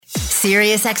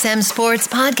SiriusXM Sports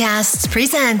Podcasts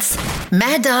presents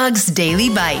Mad Dog's Daily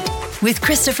Bite with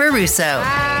Christopher Russo.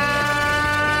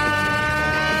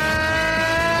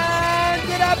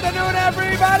 Good afternoon,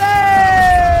 everybody!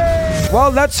 Well,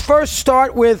 let's first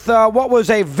start with what was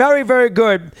a very, very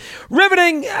good,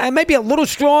 riveting, and maybe a little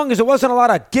strong, as there wasn't a lot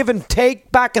of give and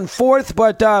take back and forth,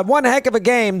 but one heck of a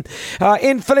game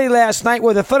in Philly last night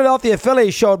where the Philadelphia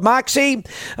Phillies showed moxie,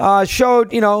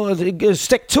 showed,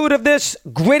 stick-to-itiveness,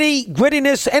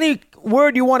 grittiness, any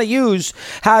word you want to use,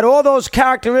 had all those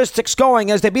characteristics going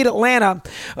as they beat Atlanta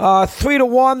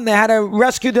 3-1. They had to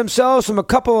rescue themselves from a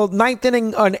couple of ninth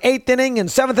inning, an eighth inning, and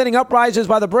seventh inning uprises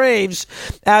by the Braves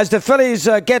as the Phillies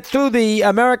get through the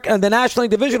National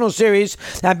League Divisional Series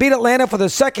and beat Atlanta for the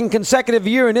second consecutive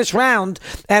year in this round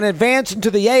and advance into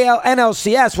the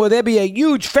NLCS, where they'll be a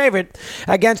huge favorite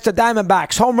against the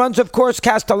Diamondbacks. Home runs, of course,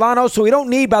 Castellanos, who we don't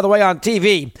need, by the way, on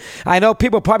TV. I know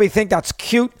people probably think that's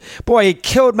cute. Boy, he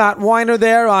killed Matt Weiner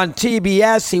there on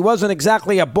TBS. He wasn't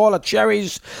exactly a ball of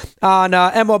cherries on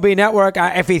MLB Network.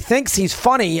 If he thinks he's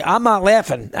funny, I'm not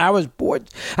laughing. I was bored.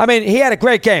 I mean, he had a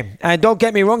great game, and don't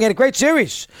get me wrong, he had a great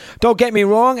series. Don't get me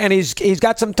wrong, and he's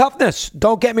got some toughness.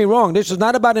 Don't get me wrong. This is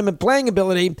not about him in playing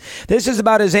ability. This is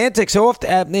about his antics when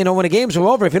the games are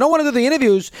over. If you don't want to do the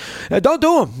interviews, don't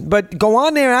do them. But go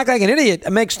on there and act like an idiot.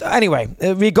 Anyway,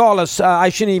 regardless, I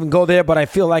shouldn't even go there, but I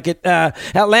feel like it.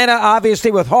 Atlanta,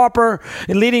 obviously, with Harper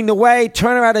leading the way.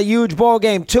 Turner had a huge ball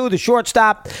game too. The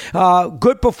shortstop,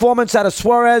 good performance out of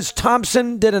Suarez.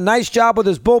 Thompson did a nice job with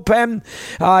his bullpen.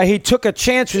 He took a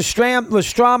chance with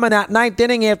Strom in that ninth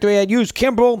inning after he had used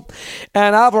Kimbrel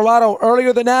and Alvarado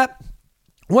earlier than that.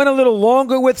 Went a little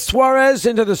longer with Suarez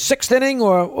into the sixth inning,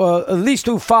 or at least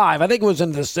through five. I think it was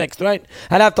into the sixth, right?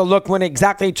 I'd have to look when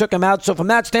exactly he took him out. So from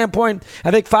that standpoint,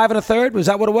 I think 5 1/3. Was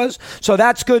that what it was? So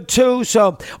that's good too.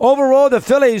 So overall, the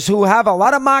Phillies, who have a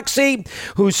lot of moxie,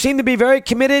 who seem to be very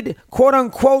committed, quote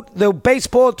unquote, the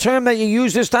baseball term that you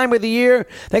use this time of the year,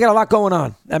 they got a lot going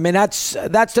on. I mean, that's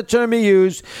the term you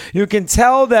use. You can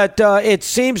tell that it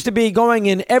seems to be going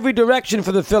in every direction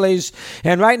for the Phillies.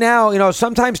 And right now,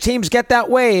 sometimes teams get that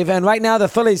way. And right now the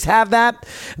Phillies have that.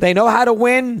 They know how to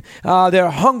win.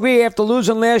 They're hungry after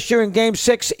losing last year in Game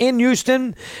 6 in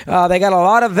Houston. They got a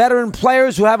lot of veteran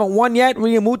players who haven't won yet.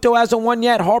 Realmuto hasn't won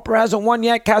yet. Harper hasn't won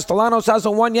yet. Castellanos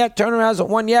hasn't won yet. Turner hasn't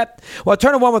won yet. Well,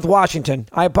 Turner won with Washington.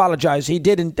 I apologize. He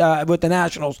didn't with the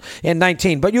Nationals in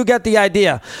 19. But you get the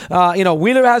idea.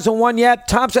 Wheeler hasn't won yet.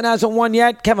 Thompson hasn't won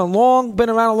yet. Kevin Long,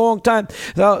 been around a long time.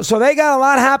 So they got a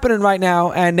lot happening right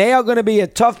now, and they are going to be a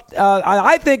tough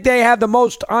I think they have the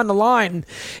most on the line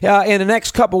in the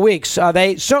next couple weeks.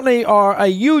 They certainly are a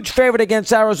huge favorite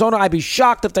against Arizona. I'd be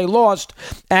shocked if they lost.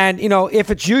 And,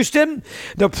 if it's Houston,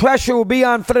 the pressure will be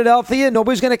on Philadelphia.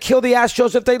 Nobody's going to kill the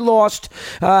Astros if they lost,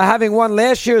 having won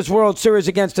last year's World Series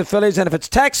against the Phillies. And if it's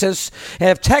Texas,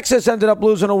 if Texas ended up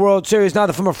losing a World Series, now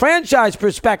from a franchise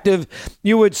perspective,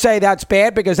 you would say that's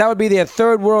bad because that would be their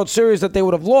third World Series that they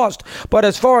would have lost. But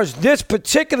as far as this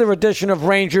particular edition of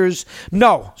Rangers,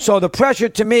 no. So the pressure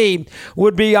to me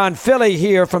would be on Philly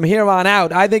here from here on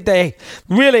out. I think they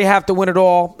really have to win it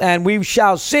all, and we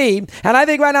shall see. And I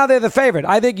think right now they're the favorite.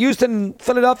 I think Houston,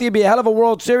 Philadelphia will be a hell of a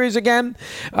World Series again.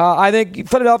 I think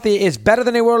Philadelphia is better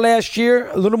than they were last year.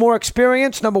 A little more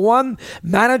experience, number one.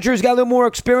 Manager's got a little more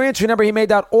experience. Remember, he made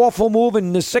that awful move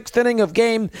in the sixth inning of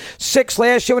Game 6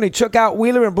 last year when he took out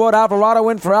Wheeler and brought Alvarado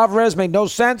in for Alvarez. Made no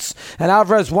sense. And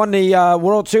Alvarez won the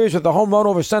World Series with the home run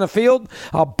over center field.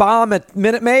 A bomb at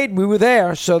Minute Maid. We were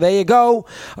there. So there you go.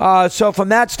 So from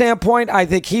that standpoint, I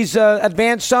think he's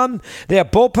advanced some. Their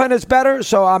bullpen is better.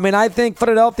 So, I think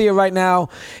Philadelphia right now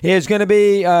is going to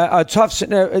be a tough.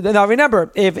 Now,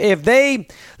 remember, if they,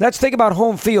 let's think about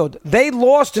home field. They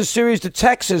lost a series to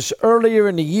Texas earlier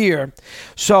in the year.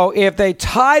 So if they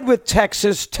tied with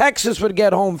Texas, Texas would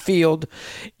get home field.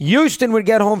 Houston would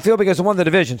get home field because they won the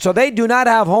division. So they do not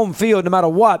have home field no matter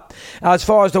what as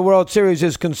far as the World Series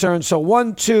is concerned. So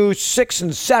 1, 2, 6,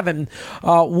 and 7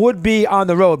 would be on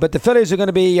the road. But the Phillies are going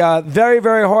to be very,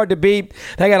 very hard to beat.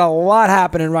 They got a lot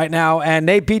happening right now, and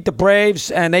they beat the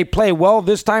Braves, and they play well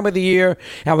this time of the year,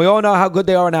 and we all know how good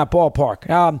they are in that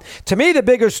ballpark. To me, the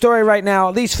bigger story right now,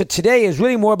 at least for today, is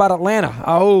really more about Atlanta.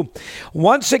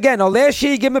 once again, last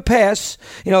year you give them a pass.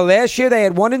 Last year they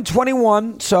had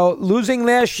 1-21, so losing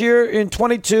last year in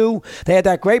 22, they had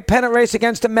that great pennant race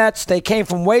against the Mets. They came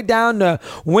from way down to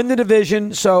win the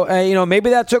division, so maybe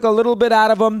that took a little bit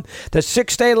out of them. The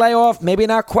 6-day layoff, maybe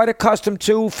not quite accustomed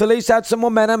to. Phillies had some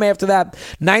momentum after that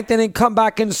ninth inning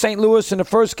comeback in St. Louis in the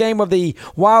first game of the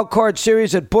wild card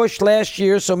series at Busch last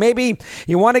year, so maybe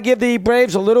you want to give the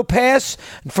Braves a little pass.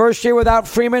 First year without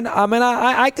Freeman, I mean,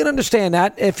 I can understand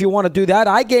that if you want to do that.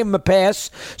 I gave him a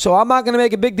pass, so I'm not going to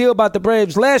make a big deal about the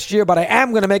Braves last year, but I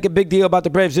am going to make a big deal about the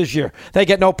Braves this year. They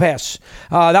get no pass.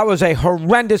 That was a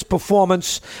horrendous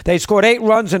performance. They scored 8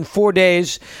 runs in 4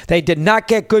 days. They did not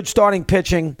get good starting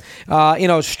pitching.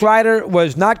 Strider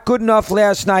was not good enough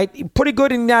last night. Pretty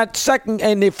good in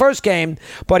the first game,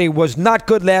 but he was not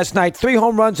good last night. 3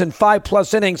 home runs in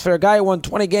 5+ innings for a guy who won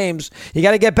 20 games. You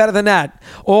got to get better than that.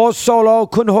 All solo,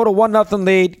 couldn't hold a 1-0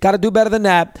 lead. Got to do better than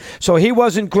that. So he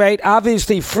wasn't great.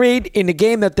 Obviously, Fried in the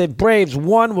game that the Braves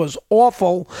won was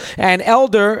awful. And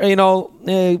Elder,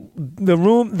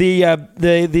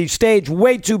 the stage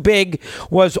way too big,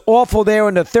 was awful there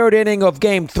in the 3rd inning of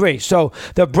Game 3. So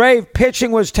the Brave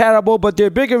pitching was terrible, but their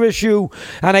bigger issue,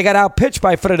 and they got outpitched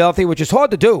by Philadelphia, which is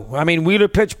hard to do. I mean, Wheeler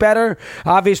pitched better.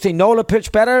 Obviously, Nola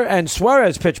pitched better, and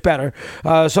Suarez pitched better.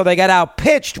 So they got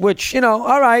outpitched, which,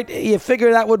 all right, you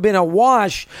figure that would have been a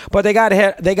wash, but they got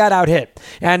hit. They got out hit,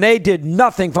 and they did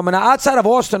nothing from outside of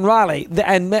Austin Riley,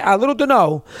 and a little to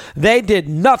know, they did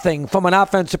nothing from an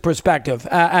offensive perspective,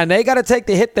 and they got to take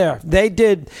the hit there. They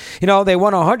did, they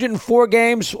won 104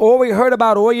 games. All we heard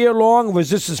about all year long was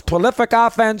this is prolific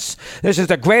offense. This is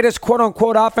the greatest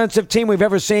quote-unquote offensive team we've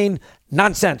ever seen.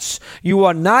 Nonsense. You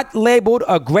are not labeled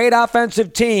a great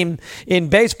offensive team in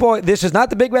baseball. This is not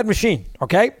the Big Red Machine,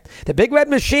 okay? The Big Red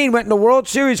Machine went into World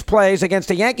Series plays against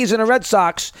the Yankees and the Red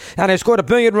Sox, and they scored 1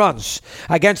 billion runs.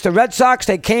 Against the Red Sox,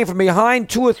 they came from behind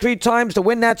 2 or 3 times to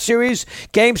win that series.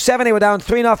 Game 7, they were down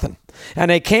 3-0.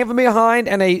 And they came from behind,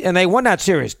 and they won that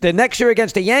series. The next year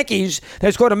against the Yankees,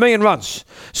 they scored 1 million runs.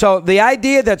 So the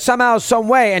idea that somehow, some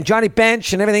way, and Johnny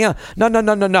Bench and everything else,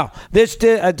 no. This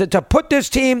to put this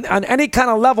team on any kind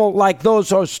of level like those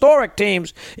historic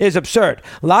teams is absurd.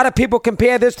 A lot of people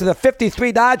compare this to the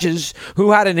 53 Dodgers,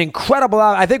 who had an incredible,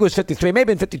 I think it was 53,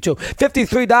 maybe in 52,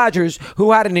 53 Dodgers,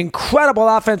 who had an incredible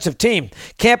offensive team.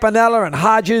 Campanella and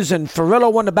Hodges and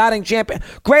Ferrillo won the batting champion.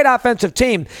 Great offensive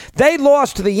team. They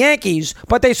lost to the Yankees,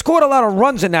 but they scored a lot of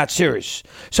runs in that series.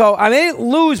 So, they didn't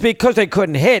lose because they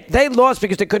couldn't hit. They lost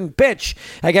because they couldn't pitch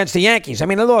against the Yankees.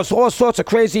 They lost all sorts of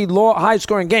crazy,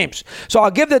 high-scoring games. So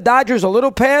I'll give the Dodgers a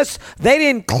little pass. They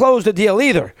didn't close the deal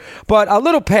either, but a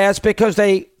little pass because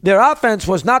their offense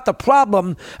was not the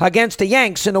problem against the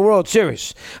Yanks in the World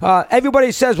Series.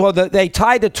 Everybody says, well, they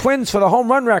tied the Twins for the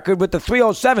home run record with the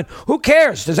 307. Who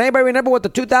cares? Does anybody remember what the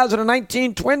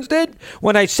 2019 Twins did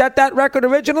when they set that record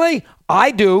originally?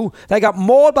 I do. They got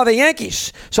mauled by the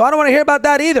Yankees. So I don't want to hear about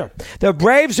that either. The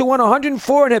Braves, who won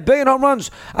 104 and hit 1 billion home runs.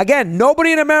 Again,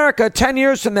 nobody in America 10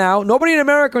 years from now, nobody in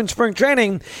America in spring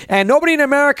training, and nobody in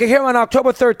America here on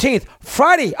October 13th,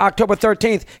 Friday, October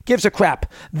 13th, gives a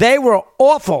crap. They were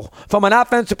awful from an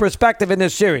offensive perspective in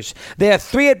this series. They had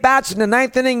 3 at-bats in the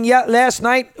 9th inning last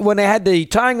night when they had the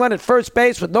tying run at first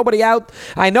base with nobody out.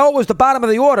 I know it was the bottom of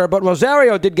the order, but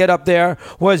Rosario did get up there,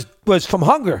 was from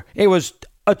hunger. It was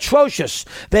atrocious.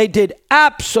 They did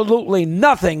absolutely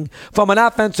nothing from an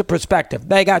offensive perspective.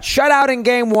 They got shut out in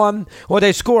Game 1, or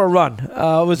they score a run.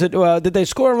 Did they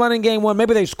score a run in Game 1?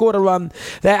 Maybe they scored a run.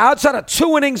 They're outside of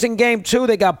 2 innings in Game 2.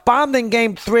 They got bombed in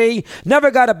Game 3, never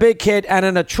got a big hit, and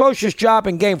an atrocious job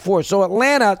in Game 4. So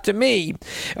Atlanta, to me,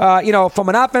 from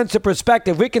an offensive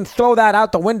perspective, we can throw that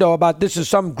out the window about this is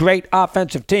some great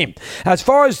offensive team. As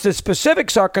far as the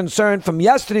specifics are concerned from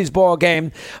yesterday's ball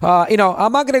game, I'm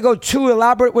not going to go too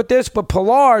elaborate with this, but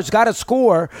Pilar's got a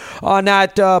score on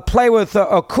that play with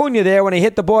Acuna there when he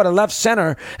hit the ball to left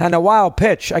center and a wild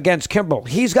pitch against Kimbrel.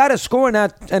 He's got a score in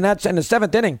that, and that's in the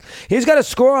 7th inning. He's got a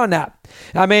score on that.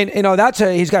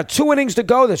 He's got 2 innings to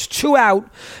go. There's 2 out.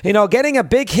 Getting a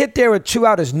big hit there with 2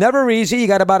 out is never easy. You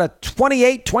got about a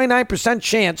 29%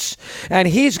 chance, and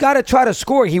he's got to try to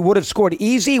score. He would have scored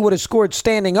easy. He would have scored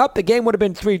standing up. The game would have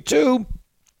been 3-2.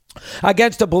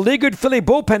 Against a beleaguered Philly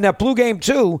bullpen that blew Game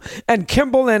 2, and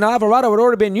Kimbrel and Alvarado had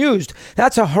already been used.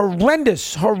 That's a horrendous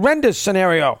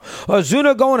scenario.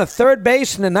 Ozuna going to third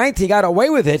base in the 9th, he got away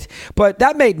with it, but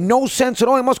that made no sense at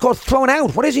all. He must go thrown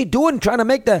out. What is he doing trying to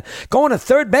make going to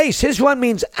third base? His run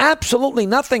means absolutely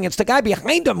nothing. It's the guy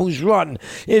behind him whose run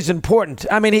is important.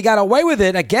 He got away with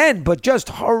it again, but just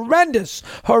horrendous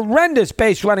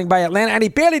base running by Atlanta, and he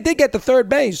barely did get to third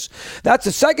base. That's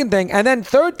the second thing. And then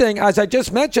third thing, as I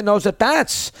just mentioned, pitching those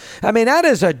at-bats. I mean, that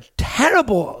is a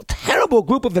terrible, terrible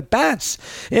group of at-bats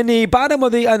in the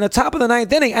on the top of the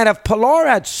ninth inning. And if Pilar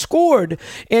had scored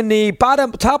in the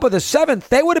top of the seventh,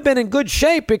 they would have been in good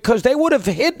shape because they would have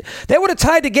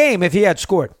tied the game if he had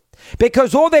scored.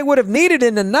 Because all they would have needed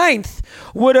in the ninth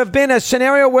would have been a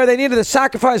scenario where they needed a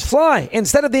sacrifice fly.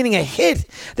 Instead of needing a hit,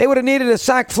 they would have needed a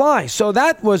sac fly. So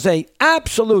that was a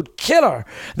absolute killer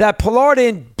that Pilar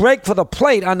didn't break for the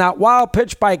plate on that wild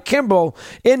pitch by Kimbrel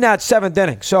in that seventh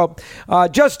inning. So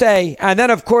and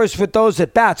then of course with those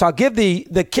at bats, I'll give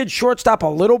the kid shortstop a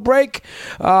little break.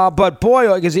 But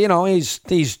boy, because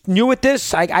he's new at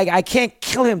this, I can't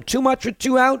kill him too much with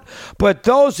 2 out. But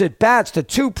those at bats, the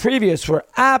 2 previous, were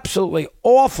absolutely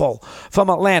awful from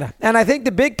Atlanta. And I think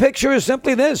the big picture is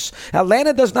simply this.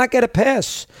 Atlanta does not get a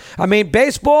pass. I mean,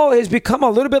 baseball has become a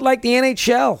little bit like the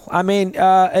NHL. I mean,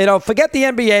 forget the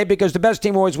NBA because the best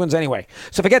team always wins anyway.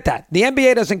 So forget that. The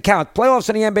NBA doesn't count. Playoffs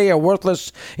in the NBA are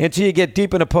worthless until you get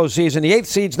deep in the postseason. The 8th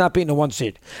seed's not beating the 1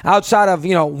 seed. Outside of,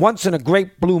 once in a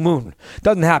great blue moon.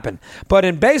 Doesn't happen. But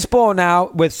in baseball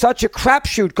now, with such a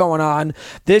crapshoot going on,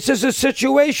 this is a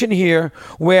situation here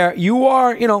where you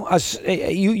are,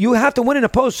 you have to win in the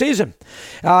postseason.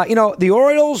 The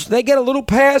Orioles, they get a little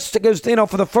pass because,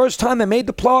 for the first time they made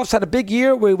the playoffs, had a big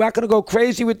year. We're not going to go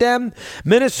crazy with them.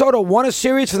 Minnesota won a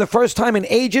series for the first time in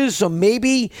ages,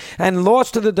 and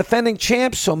lost to the defending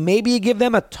champs, so maybe you give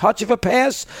them a touch of a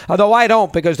pass, although I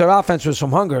don't because their offense was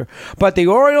from hunger. But the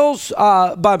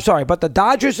but the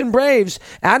Dodgers and Braves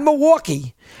and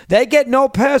Milwaukee, they get no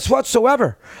pass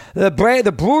whatsoever. The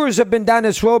Brewers have been down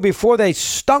this road before. They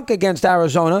stunk against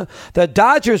Arizona. The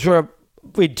Dodgers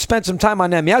we spent some time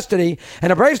on them yesterday, and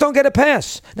the Braves don't get a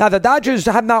pass. Now, the Dodgers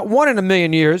have not won in a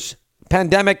million years,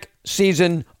 pandemic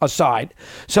season aside.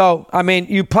 So, I mean,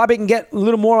 you probably can get a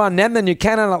little more on them than you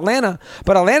can on Atlanta,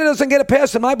 but Atlanta doesn't get a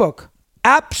pass in my book.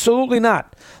 Absolutely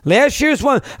not. Last year's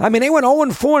one, they went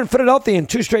 0-4 in Philadelphia in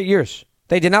 2 straight years.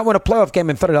 They did not win a playoff game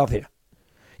in Philadelphia.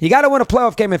 You got to win a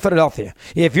playoff game in Philadelphia.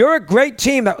 If you're a great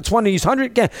team that's won these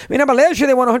 100 games. Remember, last year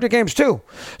they won 100 games too.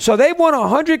 So they've won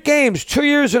 100 games 2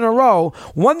 years in a row,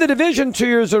 won the division 2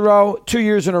 years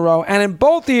in a row, and in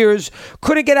both years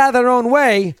couldn't get out of their own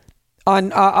way on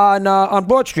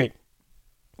Broad Street.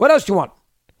 What else do you want?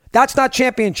 That's not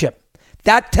championship.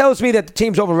 That tells me that the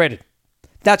team's overrated.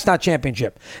 That's not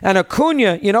championship. And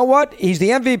Acuna, you know what? He's the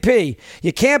MVP.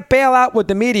 You can't bail out with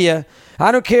the media.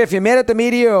 I don't care if you're mad at the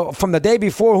media or from the day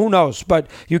before, who knows? But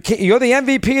you're the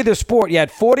MVP of the sport. You had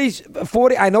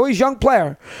 40. I know he's a young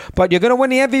player, but you're going to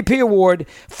win the MVP award,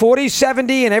 40,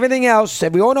 70, and everything else.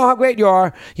 And we all know how great you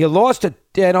are. You lost a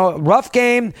rough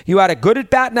game. You had a good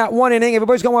at-bat in that 1 inning.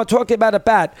 Everybody's going to want to talk about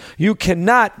at-bat. You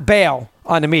cannot bail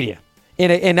on the media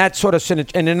in that sort of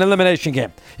in an elimination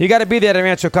game. You got to be there to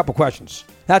answer a couple questions.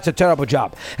 That's a terrible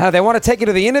job. And if they want to take you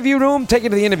to the interview room, take you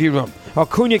to the interview room.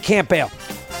 Acuna can't bail.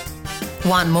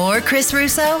 Want more Chris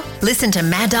Russo? Listen to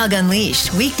Mad Dog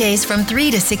Unleashed weekdays from 3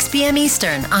 to 6 p.m.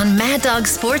 Eastern on Mad Dog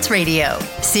Sports Radio,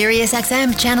 Sirius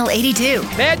XM Channel 82.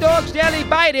 Mad Dog's Daily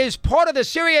Bite is part of the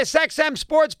Sirius XM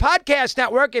Sports Podcast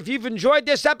Network. If you've enjoyed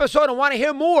this episode and want to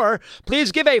hear more,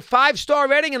 please give a 5-star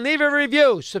rating and leave a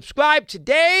review. Subscribe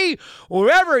today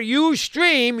wherever you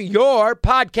stream your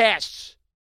podcasts.